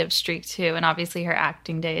creative streak too, and obviously her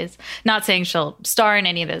acting days. Not saying she'll star in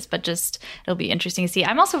any of this, but just it'll be interesting to see.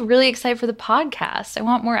 I'm also really excited for the podcast. I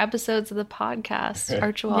want more episodes of the podcast,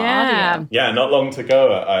 Archewell Audio. Yeah, not long to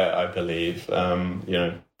go, I believe. You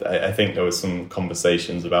know, I think there was some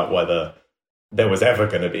conversations about whether there was ever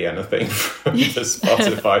going to be anything from the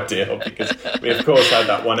Spotify deal, because we, of course, had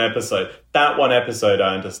that one episode. That one episode,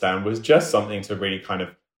 I understand, was just something to really kind of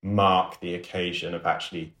mark the occasion of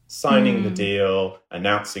actually signing the deal,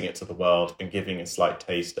 announcing it to the world, and giving a slight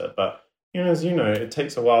taster. But, you know, as you know, it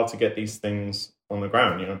takes a while to get these things on the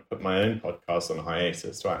ground. You know, I put my own podcast on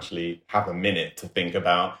hiatus to actually have a minute to think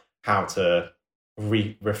about how to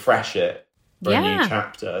refresh it for a new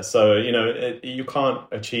chapter. So, you know, you can't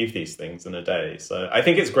achieve these things in a day. So I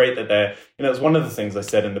think it's great that they're, you know, it's one of the things I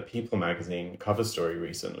said in the People magazine cover story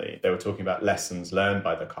recently. They were talking about lessons learned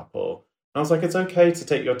by the couple. I was like, it's okay to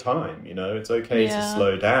take your time, you know, it's okay to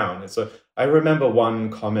slow down. I remember one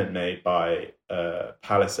comment made by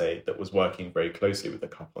Palisade that was working very closely with the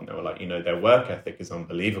couple, and they were like, you know, their work ethic is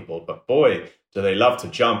unbelievable, but boy, do they love to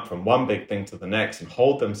jump from one big thing to the next and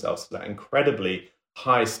hold themselves to that incredibly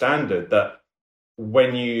high standard that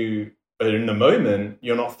when you are in the moment,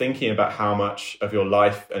 you're not thinking about how much of your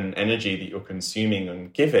life and energy that you're consuming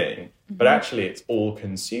and giving, but actually it's all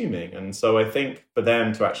consuming. And so I think for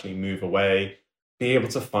them to actually move away, be able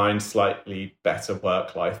to find slightly better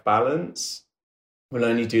work-life balance will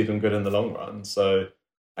only do them good in the long run. So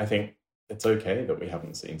I think it's okay that we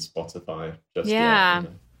haven't seen Spotify just yet. You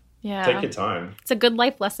know? Yeah. Take your time. It's a good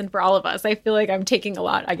life lesson for all of us. I feel like I'm taking a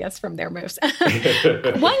lot, I guess, from their moves.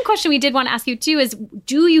 One question we did want to ask you, too, is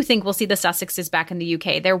do you think we'll see the Sussexes back in the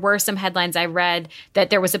UK? There were some headlines I read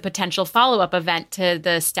that there was a potential follow-up event to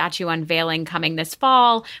the statue unveiling coming this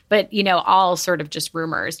fall, but, you know, all sort of just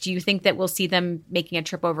rumors. Do you think that we'll see them making a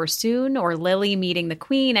trip over soon, or Lily meeting the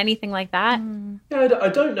Queen, anything like that? Yeah, I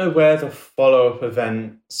don't know where the follow-up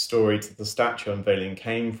event story to the statue unveiling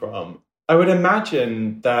came from. I would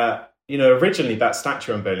imagine that, you know, originally that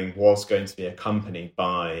statue unveiling was going to be accompanied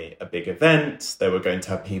by a big event. They were going to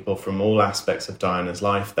have people from all aspects of Diana's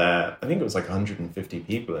life there. I think it was like 150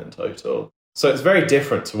 people in total. So it's very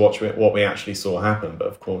different to what we actually saw happen. But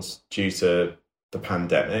of course, due to the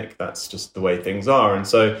pandemic, that's just the way things are. And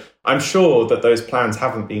so I'm sure that those plans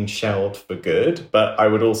haven't been shelved for good. But I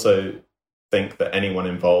would also think that anyone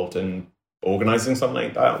involved in organising something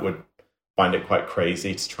like that would find it quite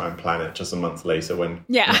crazy to try and plan it just a month later when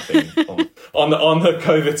nothing on the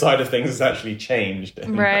COVID side of things has actually changed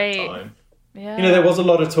in that time. Yeah. You know, there was a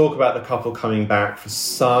lot of talk about the couple coming back for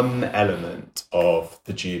some element of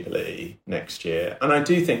the Jubilee next year. And I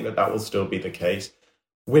do think that that will still be the case.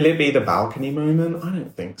 Will it be the balcony moment? I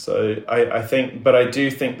don't think so. But I do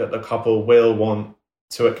think that the couple will want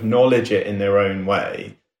to acknowledge it in their own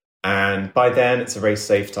way. And by then it's a very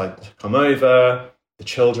safe time to come over. The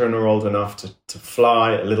children are old enough to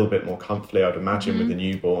fly a little bit more comfortably, I'd imagine, with the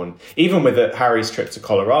newborn. Even with Harry's trip to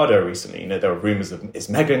Colorado recently, you know, there were rumors of, is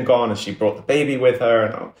Meghan gone? Has she brought the baby with her?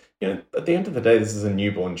 And, you know, at the end of the day, this is a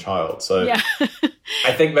newborn child. So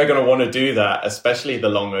I think they're going to want to do that, especially the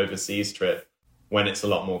long overseas trip when it's a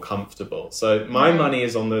lot more comfortable. So my money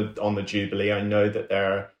is on the Jubilee. I know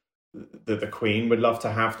that the Queen would love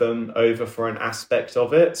to have them over for an aspect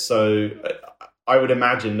of it. So I would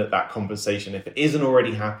imagine that conversation, if it isn't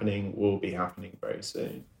already happening, will be happening very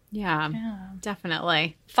soon. Yeah,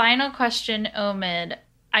 definitely. Final question, Omid.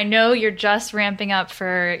 I know you're just ramping up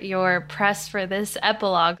for your press for this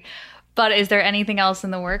epilogue, but is there anything else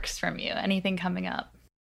in the works from you? Anything coming up?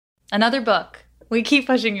 Another book? We keep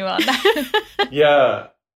pushing you on that. Yeah,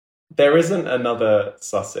 there isn't another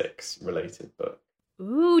Sussex-related book.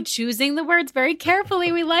 Ooh, choosing the words very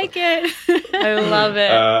carefully. We like it. I love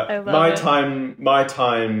it. My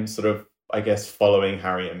time sort of, I guess, following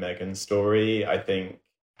Harry and Meghan's story, I think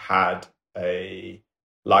had a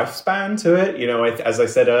lifespan to it. You know, as I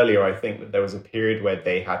said earlier, I think that there was a period where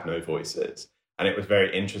they had no voices, and it was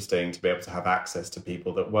very interesting to be able to have access to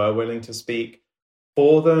people that were willing to speak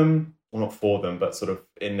for them, well, not for them, but sort of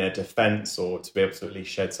in their defense, or to be able to at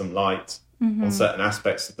least shed some light on certain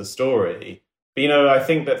aspects of the story. But, you know, I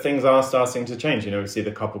think that things are starting to change. You know, we see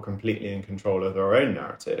the couple completely in control of their own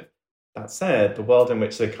narrative. That said, the world in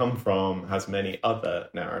which they come from has many other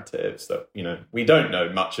narratives that, you know, we don't know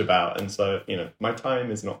much about. And so, you know, my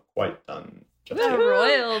time is not quite done. The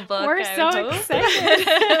royal book. We're so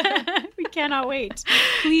excited. We cannot wait.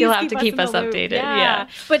 Please You'll have to keep us updated. Yeah.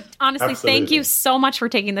 But honestly, Absolutely. Thank you so much for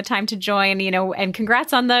taking the time to join, you know, and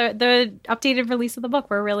congrats on the updated release of the book.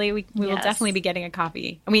 We're really, we will definitely be getting a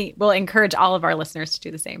copy. And we will encourage all of our listeners to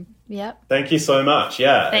do the same. Yep. Thank you so much.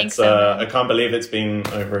 Yeah. Thanks it's, so much. I can't believe it's been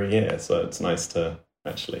over a year. So it's nice to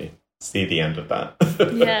actually see the end of that.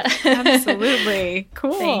 Yeah. Absolutely.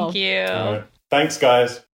 Cool. Thank you. All right. Thanks,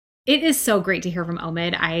 guys. It is so great to hear from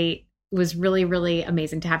Omid. It was really, really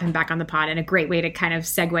amazing to have him back on the pod, and a great way to kind of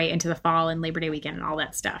segue into the fall and Labor Day weekend and all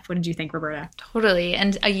that stuff. What did you think, Roberta? Totally.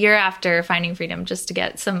 And a year after Finding Freedom, just to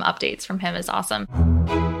get some updates from him is awesome.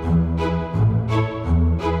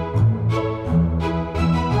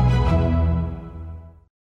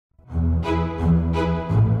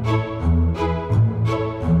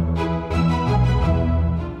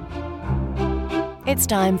 It's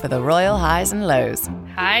time for the Royal Highs and Lows.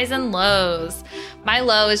 Highs and lows. My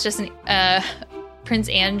low is just an Prince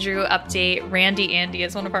Andrew update. Randy Andy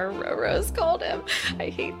is one of our Roros called him. I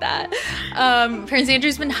hate that. Prince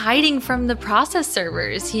Andrew's been hiding from the process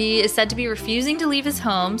servers. He is said to be refusing to leave his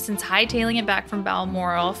home since hightailing it back from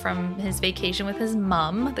Balmoral from his vacation with his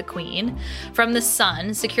mum, the Queen. From The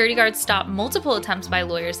Sun, security guards stopped multiple attempts by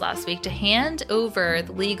lawyers last week to hand over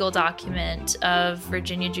the legal document of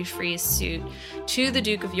Virginia Giuffre's suit to the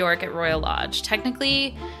Duke of York at Royal Lodge.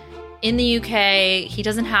 Technically, in the UK, he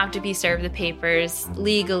doesn't have to be served the papers.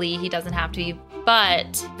 Legally, he doesn't have to be.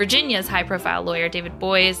 But Virginia's high-profile lawyer, David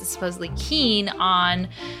Boies, is supposedly keen on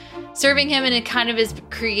serving him, and it kind of has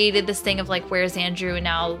created this thing of like, where's Andrew? And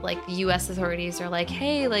now like the US authorities are like,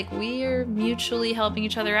 hey, like we're mutually helping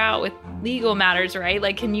each other out with legal matters, right?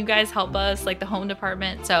 Like, can you guys help us, like the Home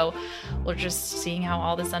Department? So we're just seeing how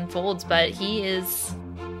all this unfolds, but he is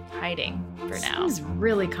hiding for now. It seems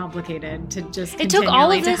really complicated to just It took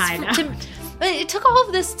all of this hide out. it took all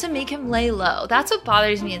of this to make him lay low. That's what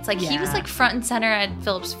bothers me. It's like he was like front and center at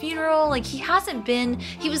Philip's funeral. Like he hasn't been.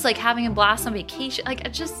 He was like having a blast on vacation. Like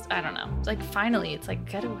I don't know. Like finally, it's like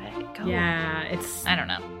get away, go. Yeah, I don't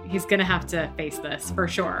know. He's gonna have to face this for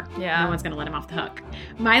sure. Yeah. No one's gonna let him off the hook.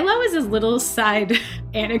 Milo is this little side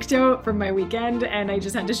anecdote from my weekend, and I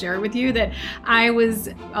just had to share it with you that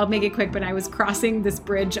I'll make it quick, but I was crossing this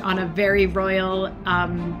bridge on a very royal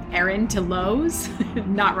errand to Lowe's,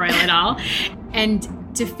 not royal at all.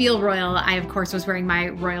 And to feel royal, I, of course, was wearing my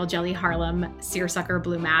Royal Jelly Harlem seersucker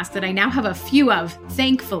blue mask that I now have a few of,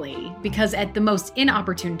 thankfully, because at the most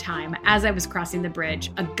inopportune time, as I was crossing the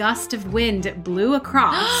bridge, a gust of wind blew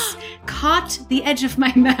across, caught the edge of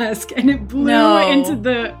my mask, and it blew into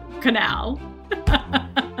the canal.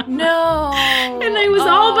 No. And I was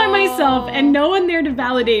all by myself and no one there to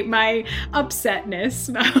validate my upsetness,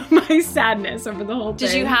 my sadness over the whole thing.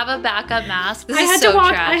 Did you have a backup mask? I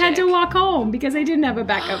had to walk home because I didn't have a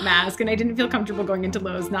backup mask and I didn't feel comfortable going into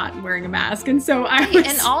Lowe's not wearing a mask. And so I was...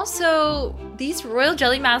 And also, these Royal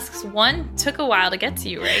Jelly masks, one took a while to get to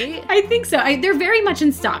you, right? I think so. They're very much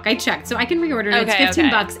in stock. I checked. So I can reorder it. It's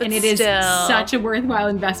 $15 and it is such a worthwhile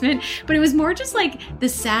investment. But it was more just like the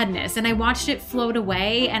sadness. And I watched it float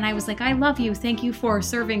away and I was like, I love you. Thank you for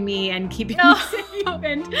serving me and keeping me safe.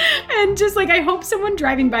 And just like, I hope someone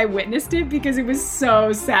driving by witnessed it because it was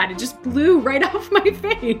so sad. It just blew right off my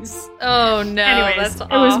face. Oh no. Anyways, that's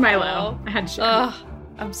it was awful. my low. I had to share.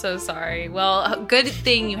 I'm so sorry. Well, good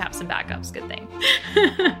thing you have some backups. Good thing.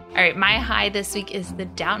 All right, my high this week is the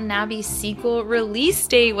Downton Abbey sequel release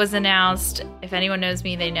date was announced. If anyone knows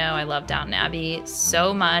me, they know I love Downton Abbey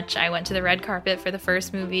so much. I went to the red carpet for the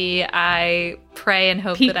first movie. I pray and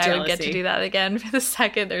hope that I would get to do that again for the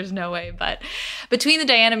second. There's no way. But between the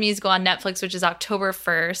Diana musical on Netflix, which is October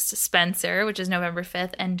 1st, Spencer, which is November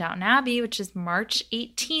 5th, and Downton Abbey, which is March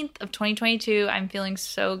 18th of 2022, I'm feeling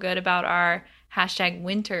so good about our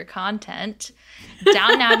 #winter content.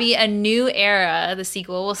 Downton Abbey, A New Era, the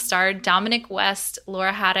sequel, will star Dominic West,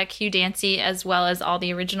 Laura Haddock, Hugh Dancy, as well as all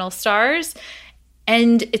the original stars.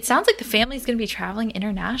 And it sounds like the family's going to be traveling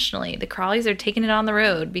internationally. The Crawleys are taking it on the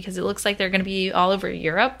road because it looks like they're going to be all over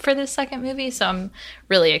Europe for this second movie. So I'm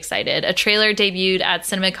really excited. A trailer debuted at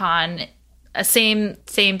CinemaCon, same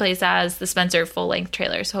place as the Spencer full-length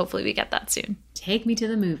trailer. So hopefully we get that soon. Take me to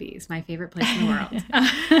the movies, my favorite place in the world.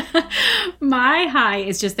 My high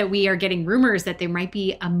is just that we are getting rumors that there might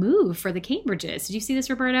be a move for the Cambridges. Did you see this,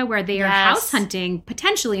 Roberta? Where they are house hunting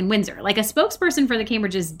potentially in Windsor. Like a spokesperson for the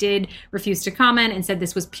Cambridges did refuse to comment and said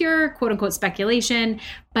this was pure quote unquote speculation,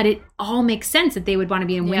 but it all makes sense that they would want to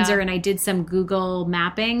be in Windsor. And I did some Google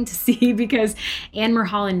mapping to see, because Anmer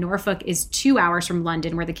Hall in Norfolk is 2 hours from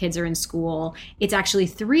London where the kids are in school. It's actually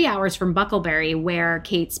 3 hours from Bucklebury where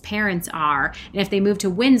Kate's parents are. And if they move to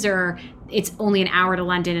Windsor, it's only an hour to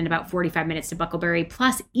London and about 45 minutes to Bucklebury.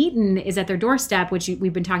 Plus, Eton is at their doorstep, which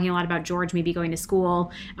we've been talking a lot about George maybe going to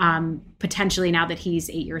school, potentially now that he's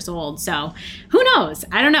 8 years old. So who knows?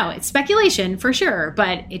 I don't know. It's speculation for sure,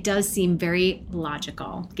 but it does seem very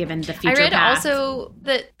logical given the future I read path. also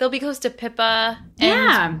that they'll be close to Pippa.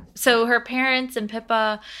 And so her parents and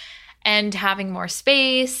Pippa, and having more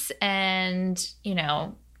space, and, you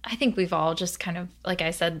know, I think we've all just kind of, like I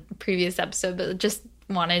said previous episode, but just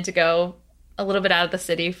wanted to go a little bit out of the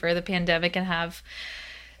city for the pandemic and have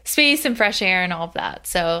space and fresh air and all of that.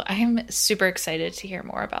 So I'm super excited to hear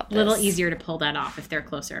more about this. A little easier to pull that off if they're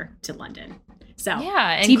closer to London. So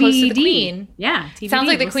yeah, and TBD. close to the Queen. Yeah, TBD. Sounds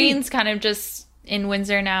like the Queen's kind of just in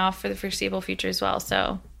Windsor now for the foreseeable future as well.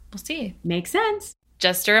 So we'll see. Makes sense.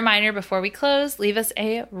 Just a reminder before we close, leave us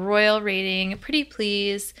a royal rating, pretty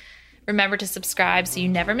please. Remember to subscribe so you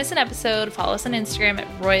never miss an episode. Follow us on Instagram at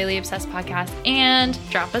Royally Obsessed Podcast, and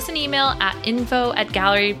drop us an email at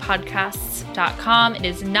info@gallerypodcasts.com. It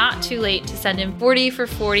is not too late to send in 40 for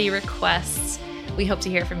 40 requests. We hope to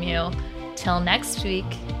hear from you. Till next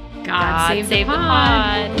week, God save the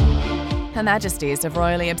pod. Her Majesties of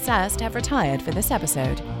Royally Obsessed have retired for this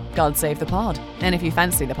episode. God save the pod. And if you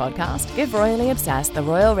fancy the podcast, give Royally Obsessed the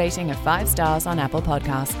royal rating of 5 stars on Apple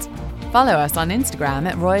Podcasts. Follow us on Instagram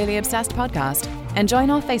at Royally Obsessed Podcast and join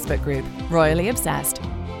our Facebook group, Royally Obsessed.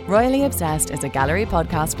 Royally Obsessed is a Gallery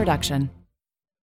Podcast production.